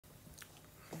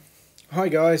Hi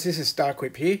guys, this is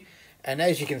StarQuip here, and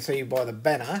as you can see by the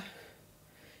banner,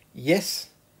 yes,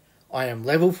 I am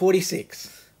level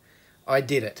 46. I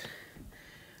did it.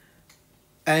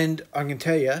 And I can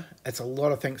tell you, it's a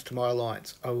lot of thanks to my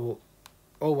alliance. I will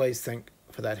always thank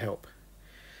for that help.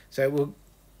 So we'll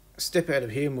step out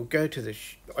of here and we'll go to the...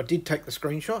 I did take the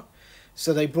screenshot.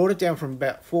 So they brought it down from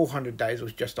about 400 days,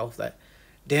 was just off that,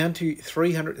 down to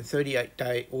 338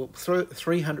 days, or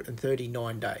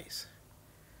 339 days.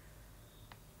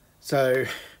 So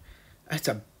that's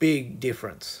a big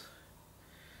difference.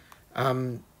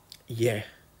 Yeah.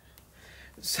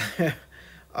 So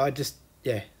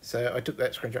so I took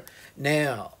that screenshot.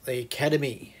 Now the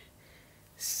Academy,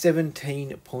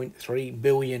 17.3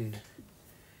 billion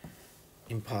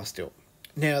in pastel.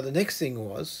 Now the next thing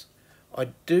was, I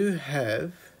do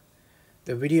have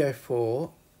the video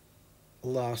for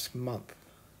last month.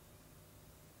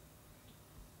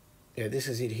 Yeah, this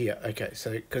is it here. Okay,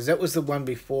 so because that was the one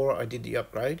before I did the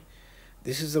upgrade.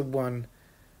 This is the one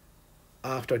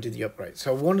after I did the upgrade.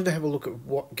 So I wanted to have a look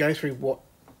at go through what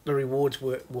the rewards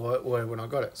were when I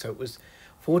got it. So it was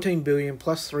 14 billion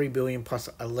plus 3 billion plus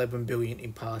 11 billion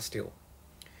in pastel,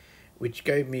 which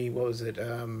gave me, what was it,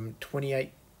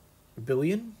 28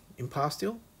 billion in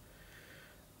pastel.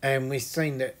 And we've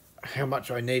seen that how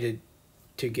much I needed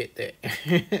to get there,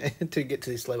 to get to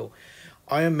this level.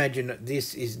 I imagine that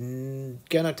this is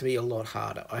going to be a lot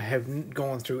harder. I haven't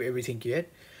gone through everything yet.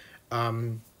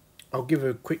 I'll give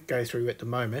a quick go through at the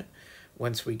moment,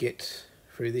 once we get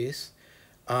through this,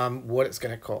 what it's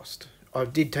going to cost. I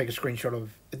did take a screenshot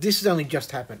of... This has only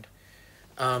just happened.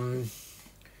 I'm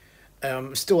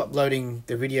still uploading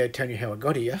the video telling you how I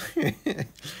got here,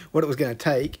 what it was going to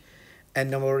take,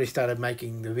 and I've already started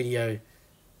making the video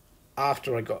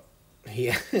after I got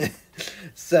here.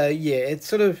 So yeah, it's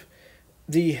sort of...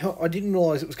 I didn't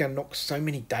realise it was going to knock so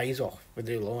many days off with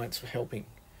the Alliance for helping.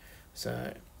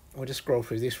 So I'll just scroll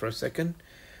through this for a second,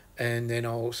 and then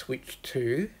I'll switch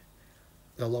to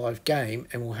the live game,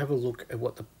 and we'll have a look at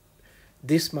what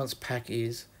this month's pack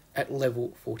is at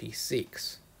level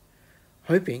 46.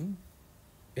 Hoping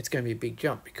it's going to be a big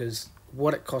jump, because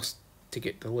what it costs to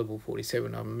get to level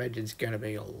 47, I imagine it's going to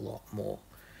be a lot more.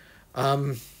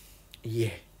 Yeah.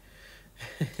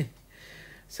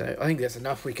 So I think that's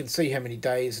enough. We can see how many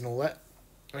days and all that.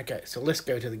 Okay, so let's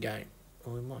go to the game.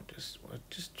 Or we might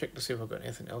just check to see if I've got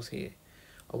anything else here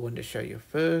I wanted to show you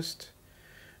first.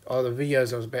 Oh, the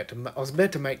videos I was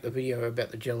about to make the video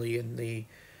about the jelly and the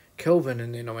Kelvin,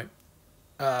 and then I went,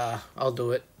 I'll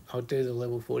do it. I'll do the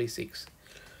level 46.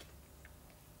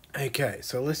 Okay,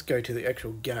 so let's go to the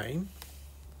actual game.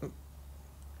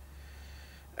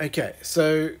 Okay,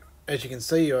 so as you can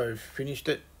see, I've finished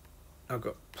it. I've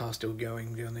got pastel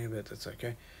going down there, but that's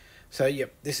okay. So,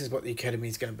 yep, this is what the Academy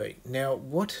is going to be. Now,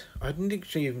 I didn't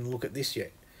actually even look at this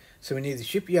yet. So we need the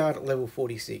shipyard at level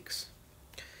 46.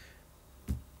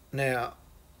 Now,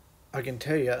 I can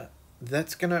tell you,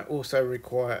 that's going to also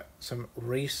require some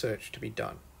research to be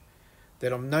done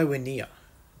that I'm nowhere near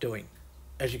doing.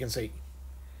 As you can see,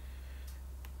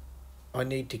 I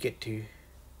need to get to...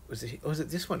 Was it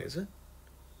this one, is it?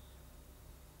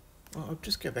 Oh, I'll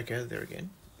just go back out of there again.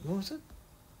 What was it?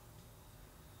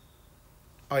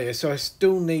 Oh yeah, so I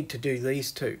still need to do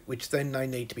these two, which then they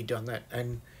need to be done that.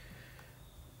 And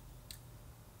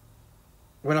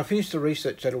when I finish the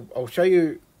research, I'll show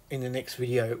you in the next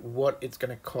video what it's going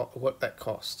to cost, what that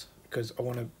costs, because I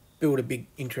want to build a big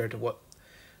intro to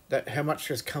how much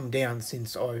has come down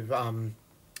since I've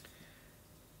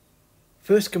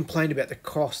first complained about the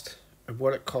cost of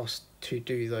what it costs to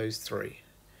do those three.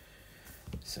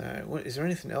 So, what is there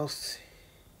anything else?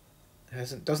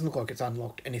 Doesn't look like it's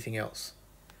unlocked anything else.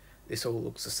 This all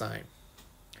looks the same.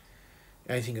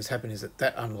 The only thing that's happened is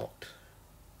that unlocked.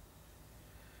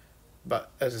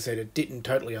 But as I said, it didn't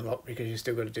totally unlock because you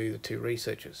still got to do the two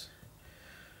researches.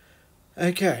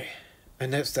 Okay,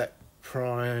 and that's that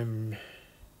prime.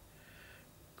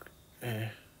 I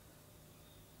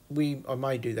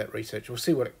may do that research. We'll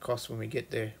see what it costs when we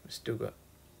get there. We've still got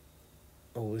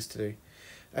all this to do.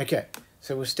 Okay,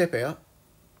 so we'll step out.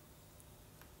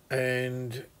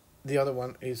 And the other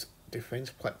one is defense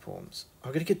platforms.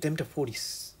 I've got to get them to 40.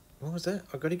 What was that?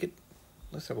 I've got to get...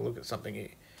 Let's have a look at something here.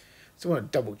 So I want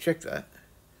to double check that.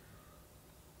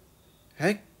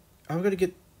 Heck, I've got to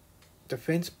get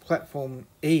defense platform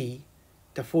E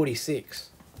to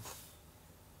 46.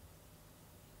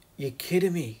 You're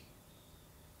kidding me.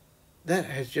 That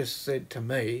has just said to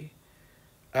me,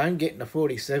 I'm getting a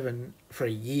 47 for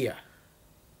a year.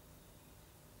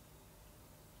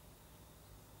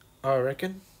 I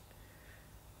reckon.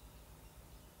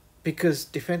 Because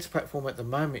defense platform at the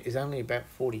moment is only about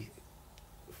 40,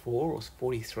 44 or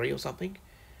 43 or something.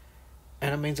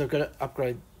 And it means I've got to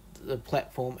upgrade the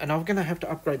platform, and I'm going to have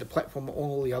to upgrade the platform on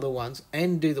all the other ones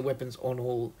and do the weapons on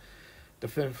all the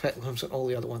platforms on all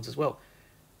the other ones as well.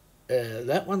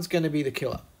 That one's going to be the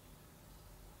killer.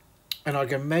 And I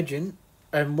can imagine,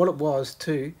 and what it was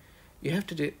too, you have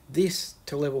to do this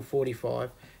to level 45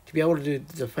 to be able to do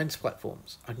the defense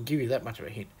platforms. I can give you that much of a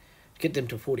hint. Get them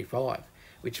to 45,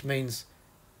 which means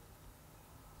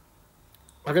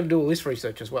I've got to do all this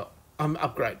research as well.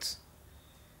 Upgrades.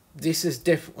 This is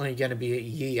definitely going to be a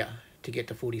year to get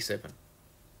to 47.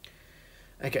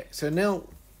 Okay, so now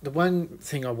the one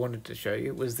thing I wanted to show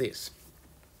you was this.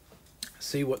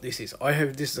 See what this is.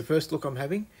 This is the first look I'm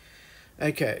having.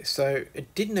 Okay, so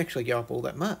it didn't actually go up all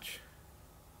that much.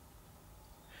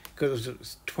 Because it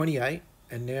was 28,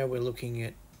 and now we're looking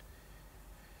at...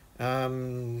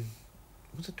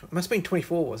 was it? It must have been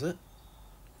 24, was it?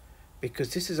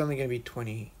 Because this is only going to be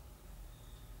 20...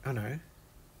 Oh no,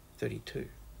 32.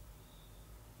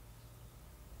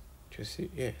 Just,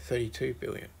 yeah, 32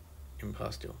 billion in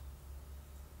pastel.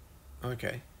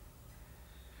 Okay.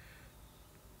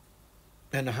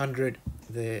 And 100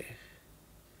 there.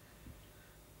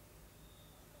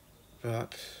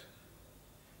 But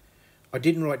I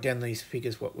didn't write down these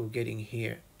figures, what we're getting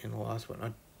here in the last one.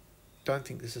 I don't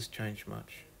think this has changed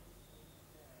much.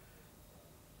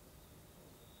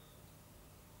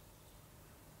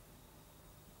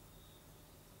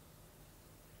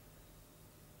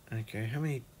 Okay, how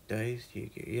many days do you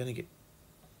get? You only get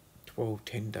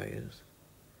 10 days.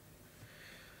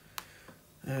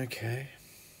 Okay.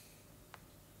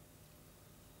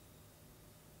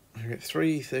 I get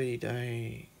 3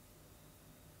 30-day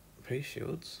peace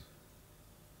shields.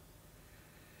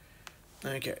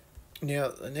 Okay, now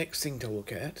the next thing to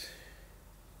look at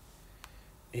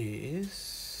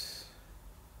is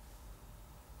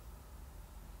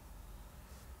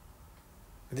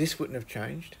this wouldn't have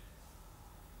changed,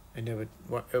 and it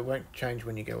won't change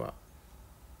when you go up,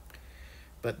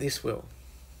 but this will.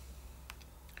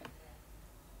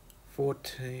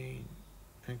 14,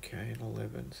 okay, and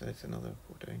 11, so that's another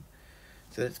 14,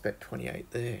 so that's about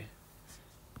 28 there.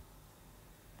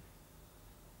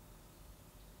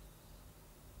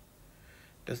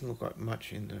 Doesn't look like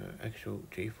much in the actual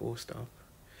G4 stuff,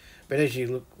 but as you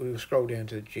look, we'll scroll down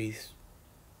to the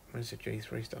where's the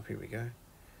G3 stuff? Here we go.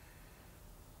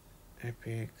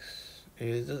 Epics,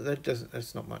 yeah,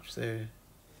 that's not much there.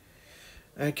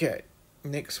 Okay,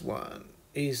 next one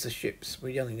is the ships.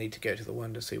 We only need to go to the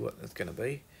one to see what it's going to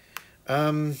be.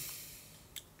 So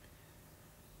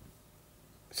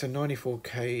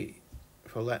 94k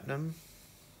for Latinum.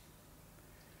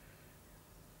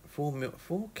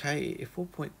 4k, 4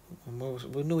 point, we'll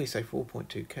normally say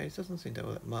 4.2k. It doesn't seem to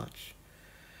be that much.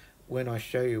 When I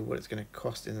show you what it's going to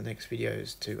cost in the next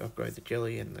videos to upgrade the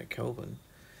Jelly and the Kelvin,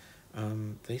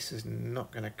 this is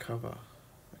not going to cover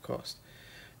the cost.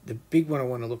 The big one I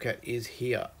want to look at is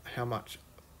here, how much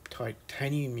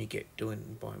titanium you get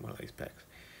doing buying one of these packs.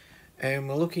 And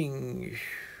we're looking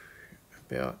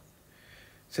about,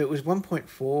 so it was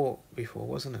 1.4 before,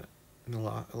 wasn't it? In the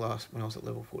last when I was at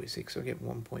level 46, so I get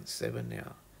 1.7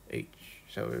 now each.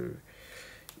 So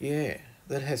yeah,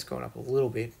 that has gone up a little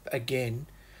bit. Again,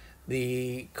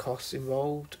 the costs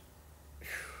involved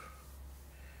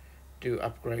to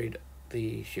upgrade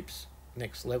the ship's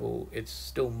next level, it's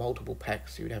still multiple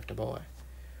packs you would have to buy.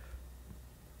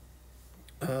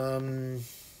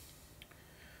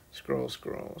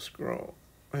 Scroll.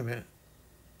 Wait a minute.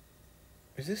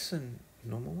 Is this a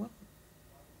normal one?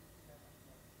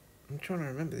 I'm trying to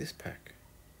remember this pack.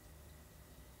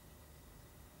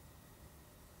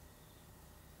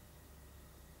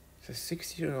 It's a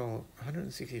 $60,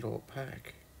 $160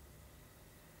 pack.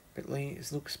 But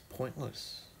it looks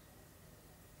pointless.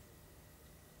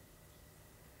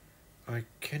 I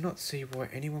cannot see why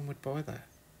anyone would buy that.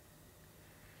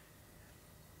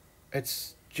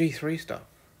 It's G3 stuff,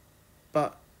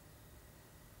 but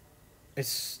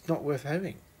it's not worth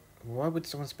having. Why would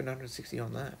someone spend 160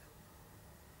 on that?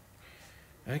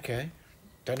 Okay,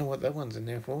 don't know what that one's in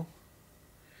there for.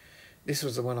 This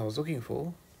was the one I was looking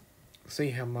for.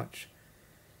 See how much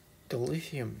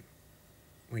dilithium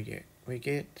we get. We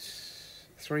get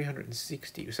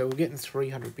 360. So we're getting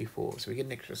 300 before. So we get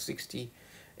an extra 60.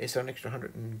 So an extra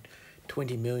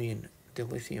 120 million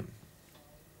dilithium.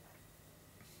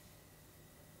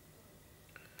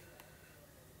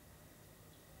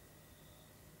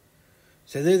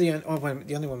 So they're the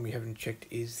only one we haven't checked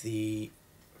is the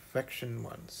faction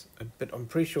ones, but I'm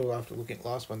pretty sure after looking at the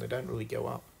last one they don't really go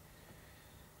up.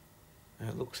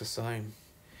 It looks the same.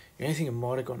 The only thing that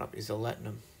might have gone up is the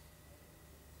Latinum,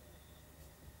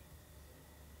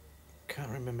 can't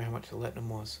remember how much the Latinum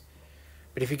was.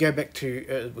 But if you go back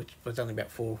to, which was only about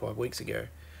 4 or 5 weeks ago,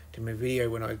 to my video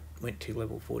when I went to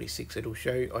level 46, it'll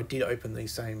show I did open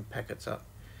these same packets up.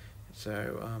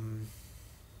 So,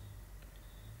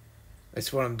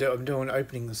 that's what I'm doing. I'm doing,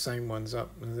 opening the same ones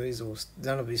up. And these all,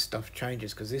 none of this stuff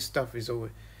changes, because this stuff is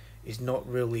not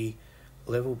really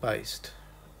level based.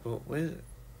 But where?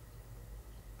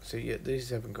 So yeah, these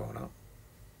haven't gone up.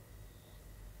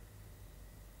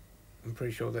 I'm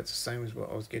pretty sure that's the same as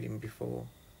what I was getting before.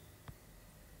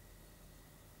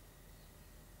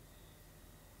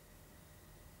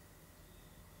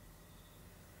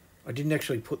 I didn't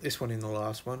actually put this one in the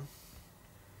last one,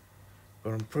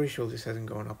 but I'm pretty sure this hasn't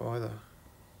gone up either.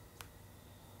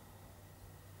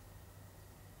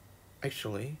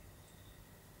 Actually,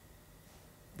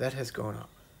 that has gone up.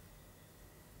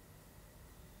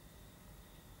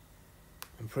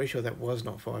 I'm pretty sure that was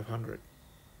not 500.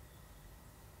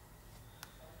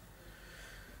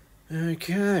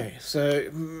 Okay, so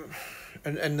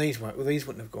and these won't. Well, these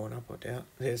wouldn't have gone up, I doubt.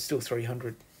 There's still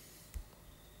 300.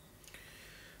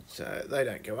 So they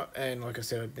don't go up. And like I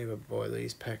said, I'd never buy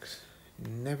these packs.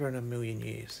 Never in a million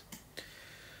years.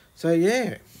 So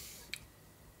yeah,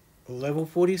 level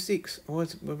 46.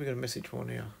 What have we got a message for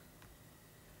now?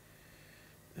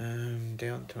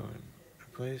 Downtime.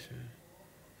 Please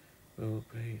will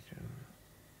be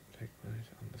take place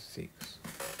on the 6th.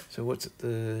 So what's it,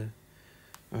 the...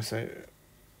 I say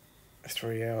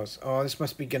 3 hours. Oh, this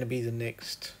must be going to be the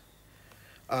next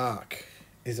arc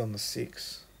is on the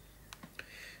 6th.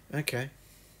 Okay.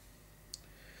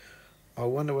 I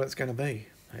wonder what it's going to be.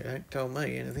 They don't tell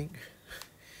me anything.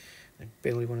 They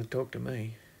barely want to talk to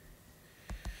me.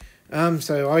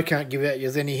 So I can't give out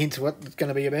you any hints of what it's going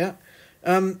to be about.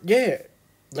 Yeah,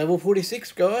 level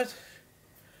 46, guys.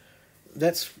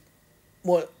 That's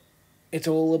what it's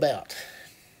all about.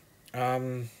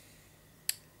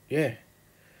 Yeah.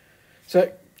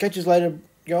 So catch us later,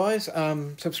 guys.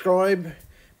 Subscribe,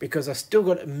 because I still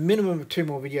got a minimum of 2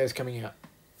 more videos coming out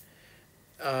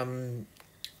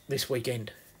this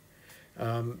weekend.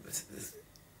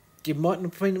 You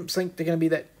mightn't think they're going to be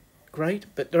that great,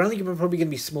 but they're only probably going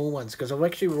to be small ones, because I've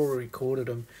actually already recorded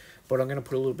them, but I'm going to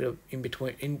put a little bit of in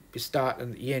between, in the start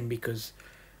and the end, because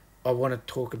I want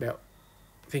to talk about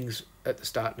things at the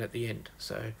start and at the end.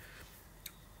 So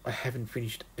I haven't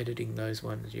finished editing those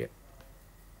ones yet.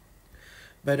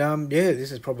 But yeah,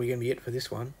 this is probably going to be it for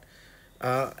this one.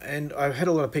 And I've had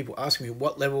a lot of people asking me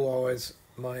what level I was,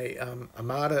 my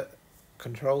Armada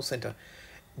control center.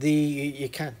 You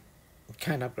can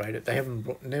upgrade it. They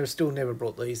haven't never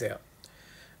brought these out.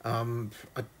 I'm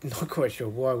not quite sure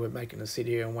why we're making us sit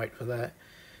here and wait for that.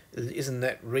 Isn't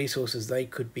that resources they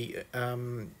could be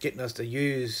getting us to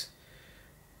use?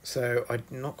 So I'm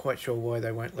not quite sure why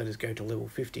they won't let us go to level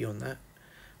 50 on that.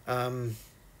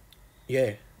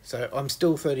 Yeah, so I'm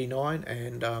still 39,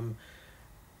 and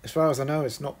as far as I know,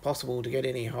 it's not possible to get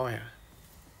any higher.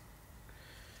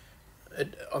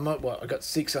 I got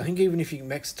 6. I think even if you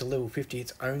max it to level 50,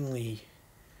 it's only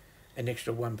an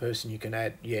extra 1 person you can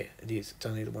add. Yeah, it is. It's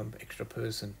only the 1 extra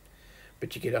person,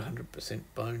 but you get 100%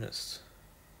 bonus.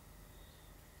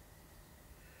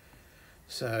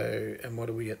 So, and what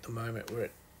are we at the moment? We're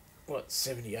at, what,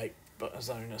 78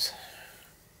 zoners.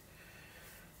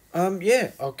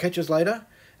 Yeah, I'll catch us later.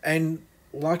 And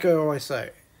like I always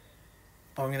say,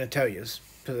 I'm going to tell you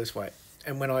put it this way.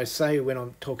 And when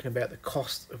I'm talking about the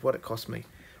cost of what it cost me,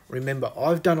 remember,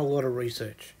 I've done a lot of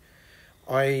research.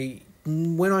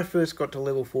 When I first got to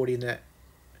level 40 in that,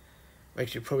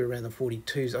 actually probably around the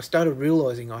 42s, I started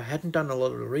realising I hadn't done a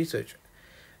lot of the research.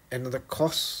 And the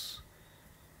costs,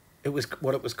 it was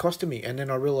what it was costing me. And then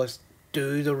I realised,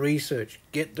 do the research.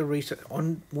 Get the research.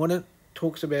 On when it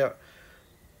talks about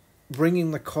bringing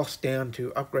the cost down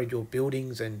to upgrade your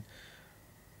buildings, and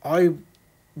I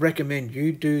recommend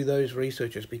you do those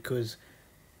researches, because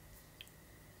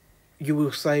you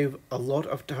will save a lot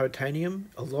of titanium,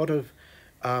 a lot of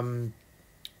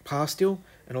pastille,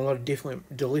 and a lot of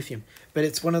dilithium. But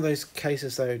it's one of those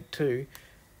cases though too,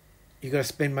 you got to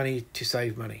spend money to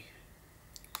save money.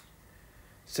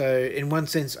 So in one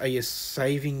sense, are you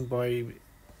saving by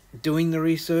doing the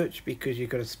research, because you've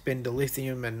got to spend the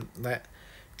lithium and that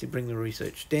to bring the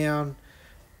research down?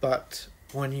 But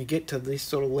when you get to these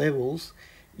sort of levels,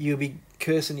 you'll be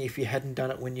cursing if you hadn't done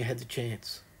it when you had the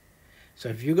chance. So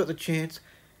if you've got the chance,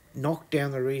 knock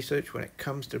down the research when it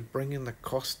comes to bringing the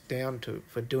cost down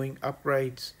for doing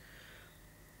upgrades.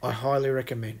 I highly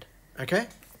recommend. Okay?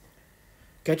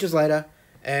 Catch us later,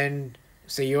 and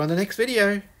see you on the next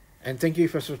video. And thank you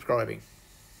for subscribing.